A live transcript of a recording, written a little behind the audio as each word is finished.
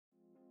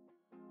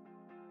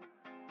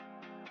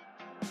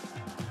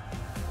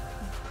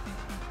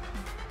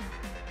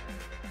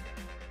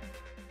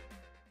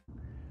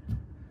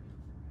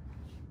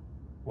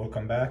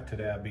Welcome back.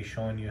 Today I'll be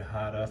showing you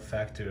how to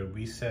factory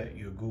reset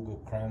your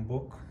Google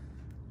Chromebook.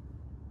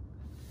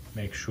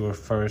 Make sure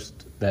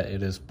first that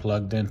it is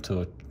plugged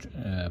into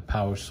a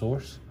power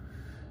source.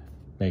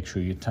 Make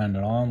sure you turn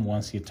it on.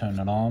 Once you turn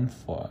it on,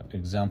 for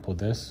example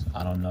this,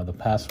 I don't know the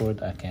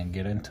password, I can't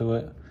get into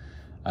it.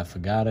 I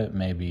forgot it,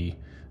 maybe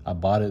I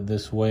bought it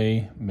this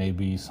way,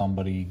 maybe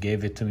somebody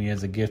gave it to me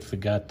as a gift,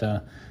 forgot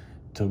to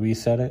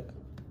reset it.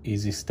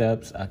 Easy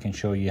steps, I can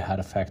show you how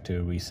to factory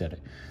reset it.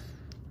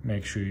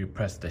 Make sure you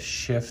press the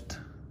Shift,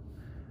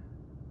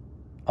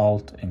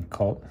 Alt, and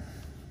Alt,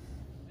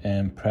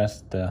 and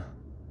press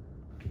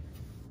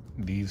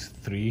these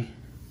three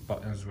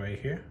buttons right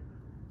here,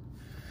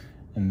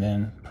 and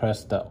then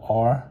press the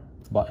R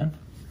button.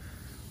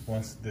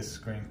 Once this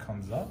screen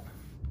comes up,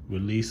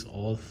 release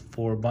all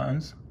four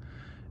buttons,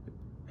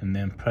 and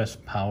then press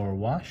Power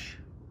Wash.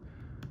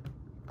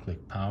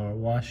 Click Power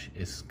Wash.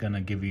 It's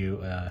gonna give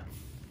you a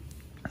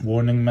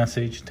warning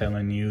message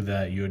telling you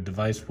that your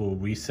device will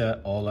reset,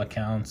 all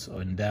accounts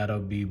and data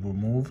be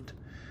removed.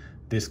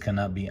 This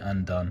cannot be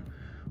undone,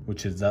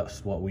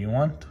 that's what we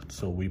want.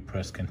 So we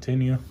press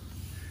continue,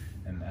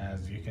 and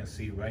as you can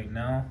see right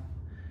now,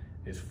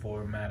 it's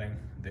formatting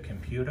the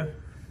computer,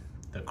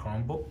 the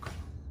Chromebook.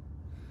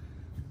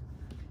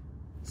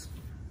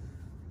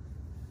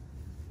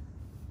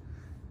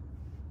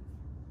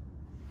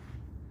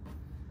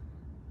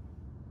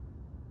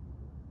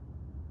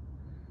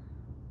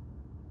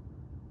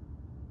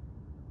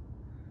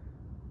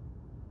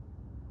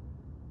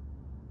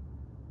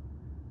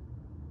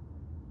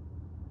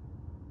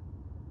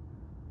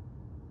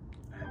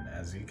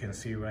 As you can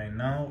see right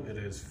now, it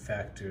is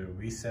factory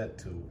reset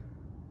to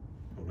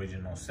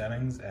original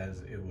settings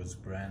as it was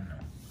brand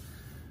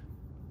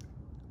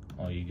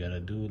new. All you gotta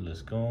do,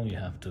 let's go, you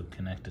have to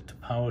connect it to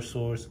power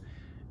source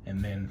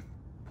and then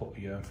put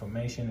your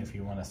information. If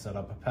you want to set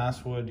up a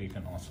password, you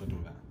can also do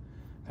that.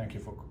 Thank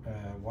you for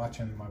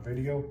watching my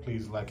video.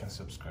 Please like and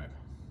subscribe.